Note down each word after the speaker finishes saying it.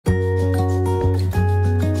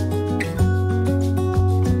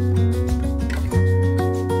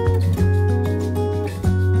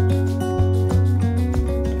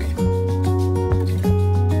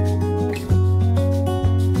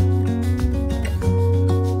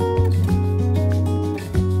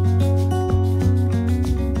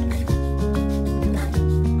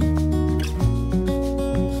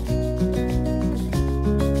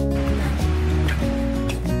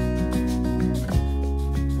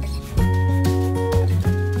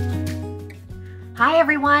Hi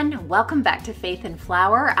everyone, welcome back to Faith in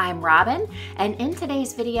Flour. I'm Robin, and in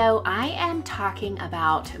today's video I am talking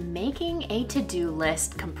about making a to-do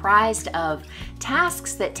list comprised of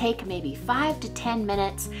tasks that take maybe 5 to 10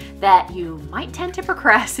 minutes that you might tend to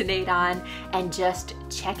procrastinate on, and just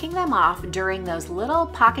checking them off during those little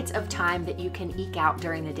pockets of time that you can eke out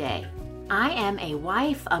during the day. I am a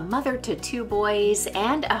wife, a mother to 2 boys,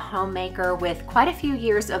 and a homemaker with quite a few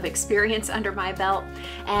years of experience under my belt.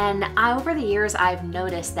 And over the years, I've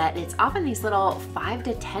noticed that it's often these little 5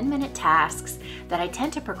 to 10 minute tasks that I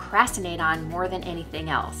tend to procrastinate on more than anything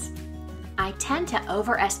else. I tend to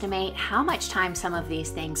overestimate how much time some of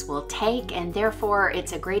these things will take, and therefore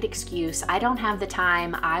it's a great excuse. I don't have the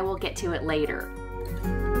time, I will get to it later.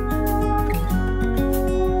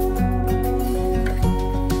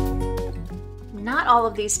 Not all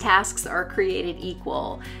of these tasks are created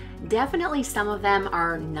equal. Definitely some of them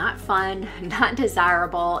are not fun, not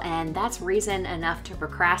desirable, and that's reason enough to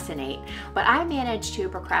procrastinate. But I managed to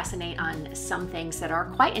procrastinate on some things that are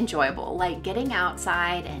quite enjoyable, like getting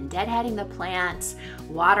outside and deadheading the plants,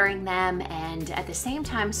 watering them, and at the same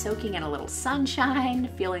time soaking in a little sunshine,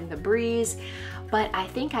 feeling the breeze. But I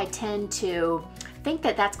think I tend to think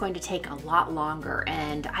that that's going to take a lot longer,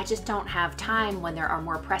 and I just don't have time when there are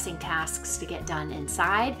more pressing tasks to get done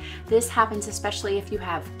inside. This happens especially if you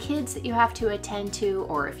have kids that you have to attend to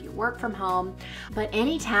or if you work from home. But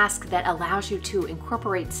any task that allows you to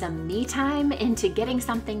incorporate some me time into getting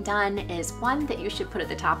something done is one that you should put at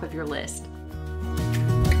the top of your list.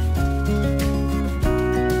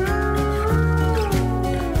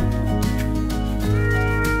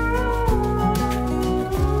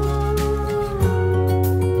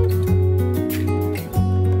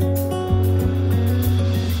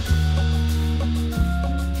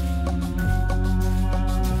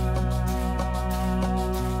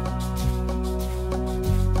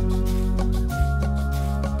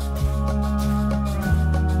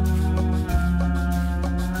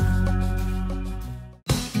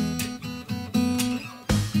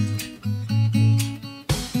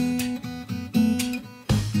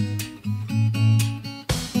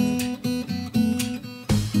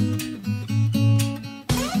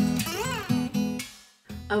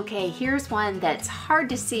 Okay, here's one that's hard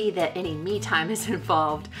to see that any me time is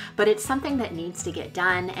involved, but it's something that needs to get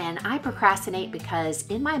done, and I procrastinate because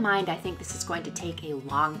in my mind I think this is going to take a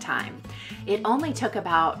long time. It only took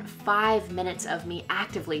about 5 minutes of me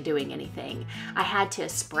actively doing anything. I had to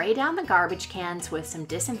spray down the garbage cans with some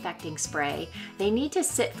disinfecting spray. They need to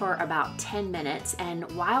sit for about 10 minutes, and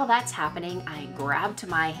while that's happening, I grabbed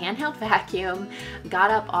my handheld vacuum, got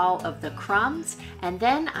up all of the crumbs, and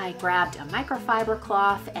then I grabbed a microfiber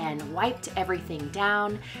cloth and wiped everything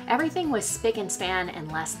down. Everything was spick and span in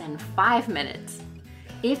less than 5 minutes.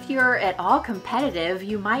 If you're at all competitive,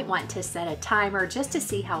 you might want to set a timer just to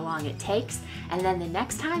see how long it takes, and then the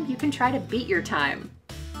next time you can try to beat your time.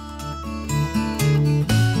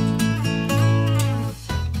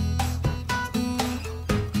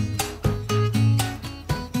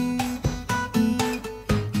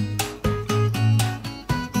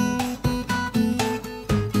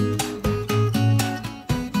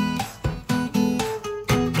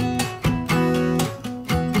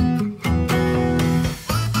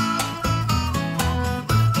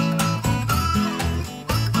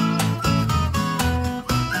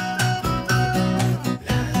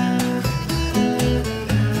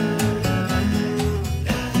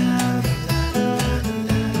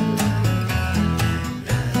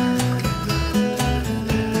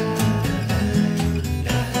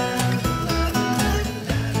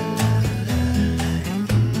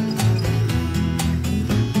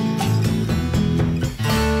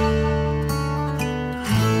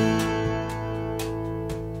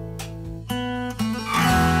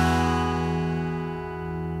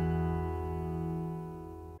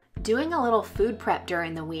 Doing a little food prep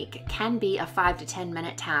during the week can be a 5 to 10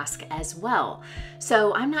 minute task as well.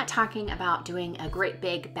 So I'm not talking about doing a great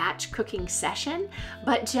big batch cooking session,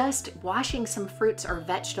 but just washing some fruits or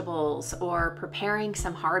vegetables or preparing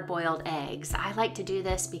some hard-boiled eggs. I like to do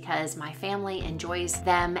this because my family enjoys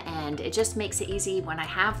them, and it just makes it easy when I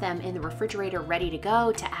have them in the refrigerator ready to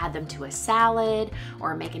go to add them to a salad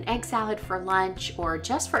or make an egg salad for lunch, or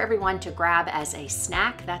just for everyone to grab as a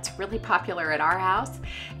snack. That's really popular at our house.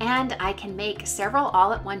 And I can make several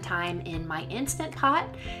all at one time in my Instant Pot.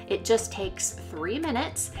 It just takes 3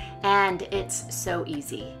 minutes and it's so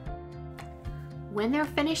easy. When they're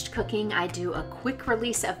finished cooking, I do a quick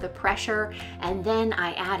release of the pressure, and then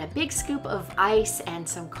I add a big scoop of ice and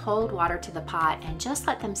some cold water to the pot and just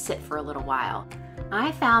let them sit for a little while.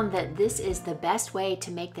 I found that this is the best way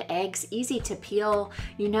to make the eggs easy to peel.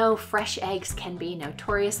 You know, fresh eggs can be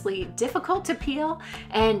notoriously difficult to peel,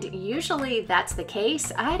 and usually that's the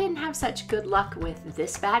case. I didn't have such good luck with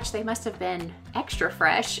this batch. They must have been extra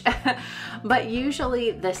fresh, but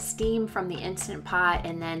usually the steam from the Instant Pot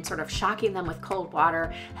and then sort of shocking them with cold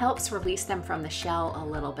water helps release them from the shell a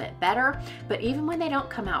little bit better. But even when they don't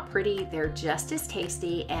come out pretty, they're just as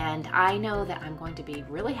tasty, and I know that I'm going to be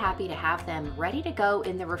really happy to have them ready to go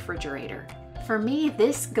in the refrigerator. For me,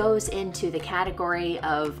 this goes into the category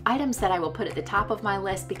of items that I will put at the top of my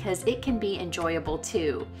list because it can be enjoyable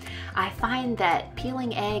too. I find that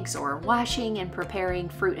peeling eggs or washing and preparing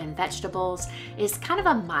fruit and vegetables is kind of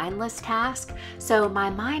a mindless task, so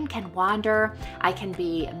my mind can wander. I can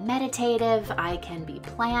be meditative, I can be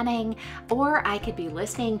planning, or I could be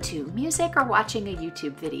listening to music or watching a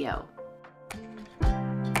YouTube video.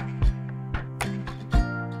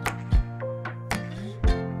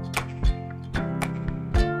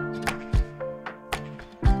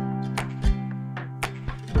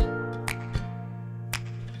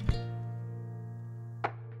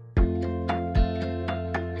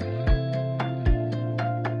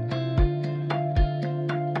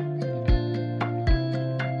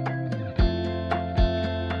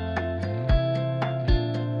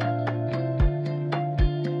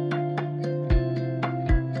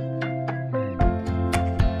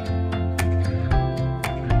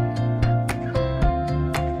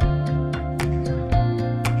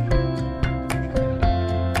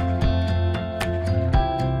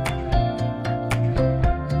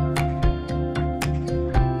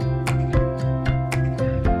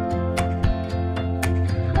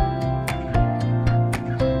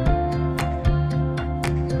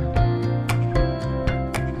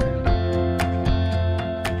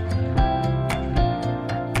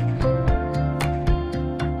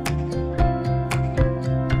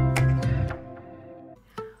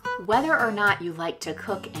 Whether or not you like to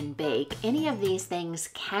cook and bake, any of these things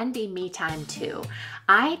can be me time too.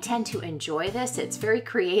 I tend to enjoy this. It's very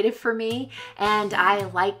creative for me, and I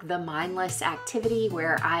like the mindless activity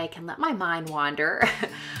where I can let my mind wander.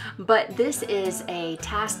 But this is a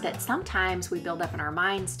task that sometimes we build up in our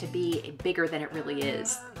minds to be bigger than it really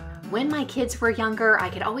is. When my kids were younger, I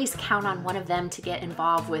could always count on one of them to get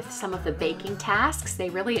involved with some of the baking tasks. They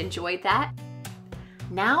really enjoyed that.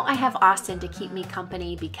 Now I have Austin to keep me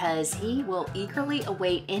company because he will eagerly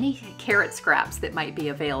await any carrot scraps that might be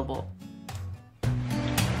available.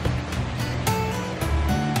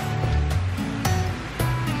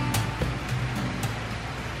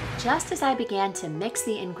 Just as I began to mix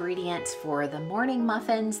the ingredients for the morning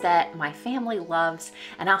muffins that my family loves,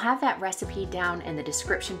 and I'll have that recipe down in the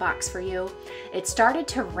description box for you, it started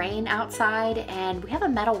to rain outside, and we have a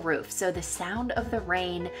metal roof, so the sound of the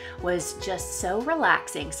rain was just so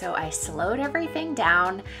relaxing. So I slowed everything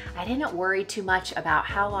down. I didn't worry too much about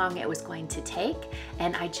how long it was going to take,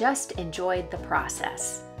 and I just enjoyed the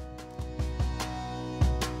process.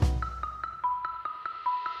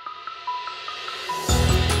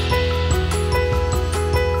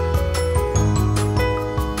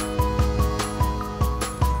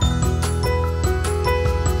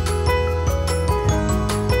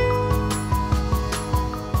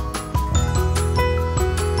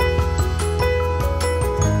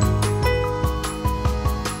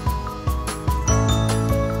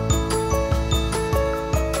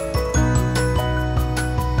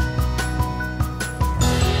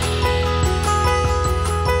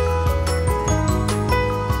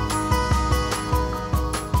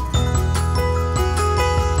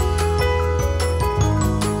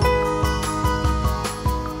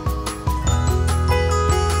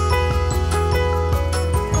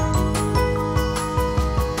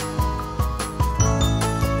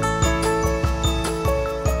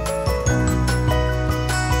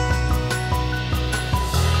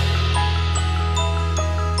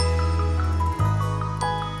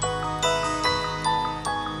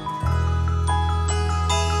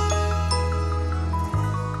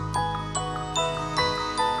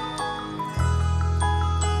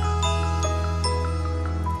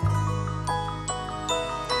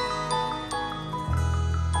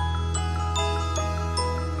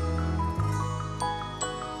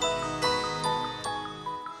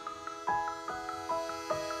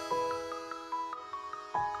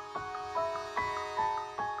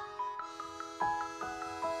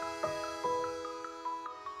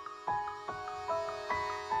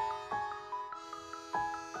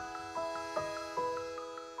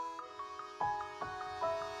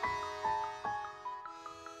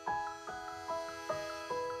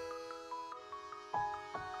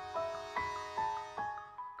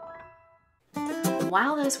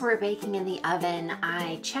 While those were baking in the oven,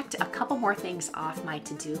 I checked a couple more things off my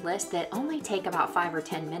to-do list that only take about 5 or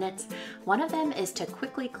 10 minutes. One of them is to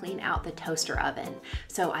quickly clean out the toaster oven.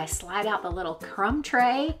 So I slide out the little crumb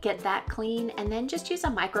tray, get that clean, and then just use a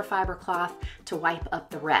microfiber cloth to wipe up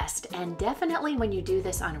the rest. And definitely when you do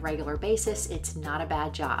this on a regular basis, it's not a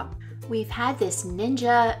bad job. We've had this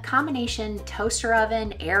Ninja combination toaster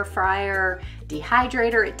oven, air fryer,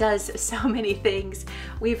 dehydrator. It does so many things.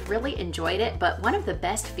 We've really enjoyed it, but one of the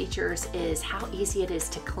best features is how easy it is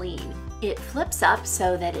to clean. It flips up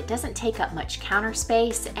so that it doesn't take up much counter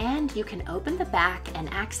space, and you can open the back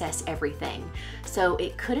and access everything. So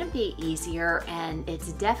it couldn't be easier, and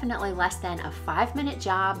it's definitely less than a 5-minute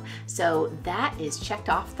job. So that is checked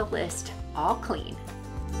off the list, all clean.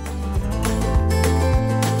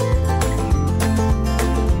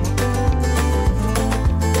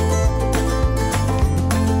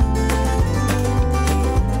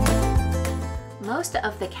 Most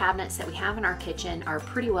of the cabinets that we have in our kitchen are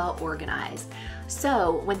pretty well organized.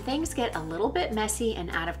 So when things get a little bit messy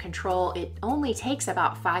and out of control, it only takes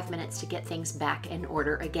about 5 minutes to get things back in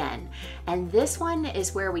order again. And this one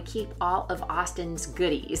is where we keep all of Austin's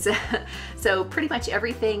goodies. So pretty much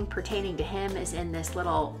everything pertaining to him is in this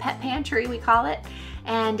little pet pantry, we call it.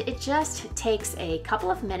 And it just takes a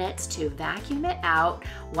couple of minutes to vacuum it out,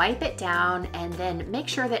 wipe it down, and then make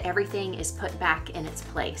sure that everything is put back in its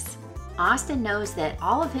place. Austin knows that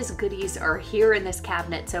all of his goodies are here in this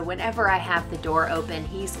cabinet, so whenever I have the door open,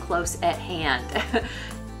 he's close at hand.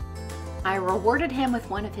 I rewarded him with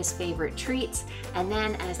one of his favorite treats, and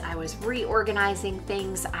then as I was reorganizing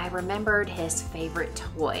things, I remembered his favorite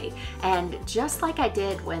toy. And just like I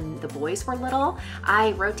did when the boys were little,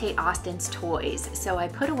 I rotate Austin's toys. So I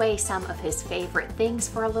put away some of his favorite things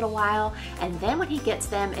for a little while, and then when he gets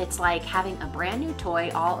them, it's like having a brand new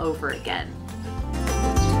toy all over again.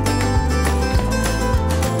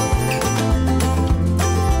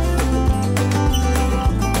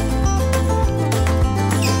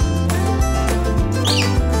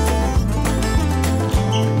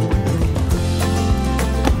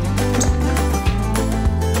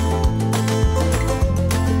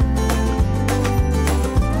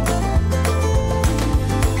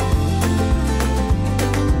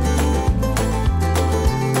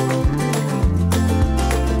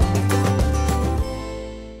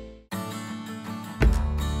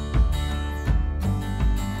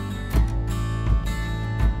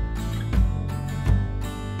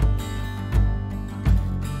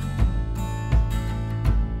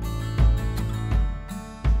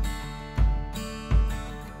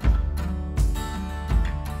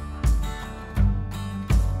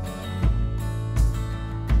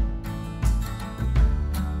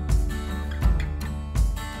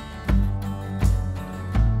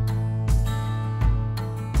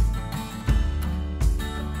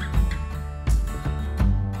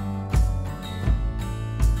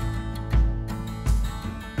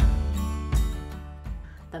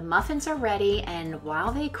 Muffins are ready, and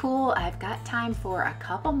while they cool, I've got time for a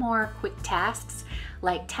couple more quick tasks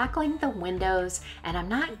like tackling the windows. And I'm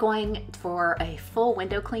not going for a full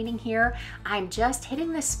window cleaning here. I'm just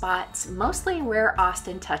hitting the spots mostly where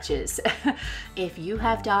Austin touches. If you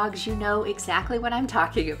have dogs, you know exactly what I'm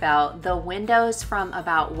talking about. The windows from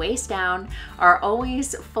about waist down are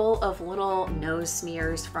always full of little nose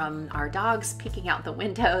smears from our dogs peeking out the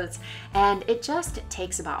windows, and it just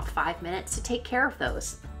takes about 5 minutes to take care of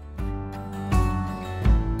those.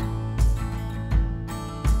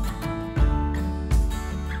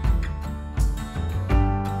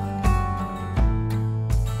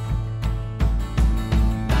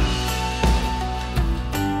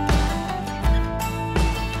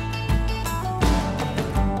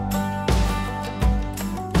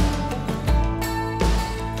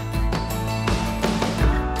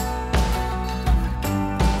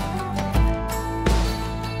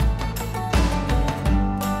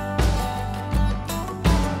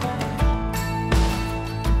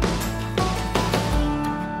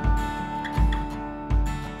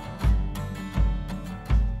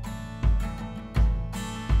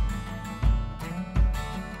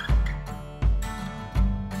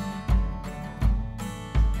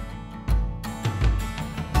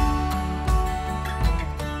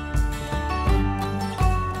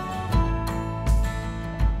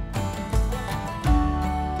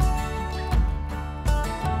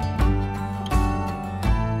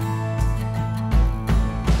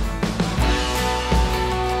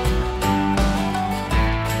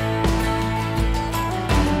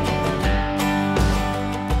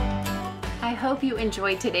 hope you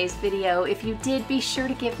enjoyed today's video. If you did, be sure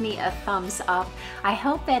to give me a thumbs up. I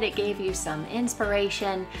hope that it gave you some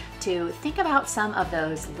inspiration to think about some of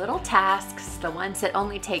those little tasks, the ones that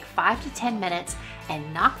only take 5 to 10 minutes,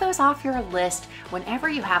 and knock those off your list whenever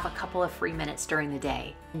you have a couple of free minutes during the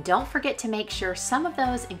day. And don't forget to make sure some of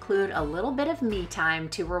those include a little bit of me time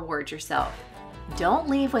to reward yourself. Don't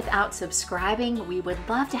leave without subscribing. We would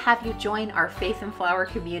love to have you join our Faith in Flour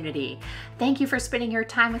community. Thank you for spending your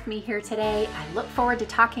time with me here today. I look forward to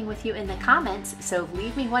talking with you in the comments, so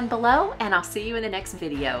leave me one below and I'll see you in the next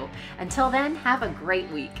video. Until then, have a great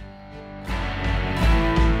week.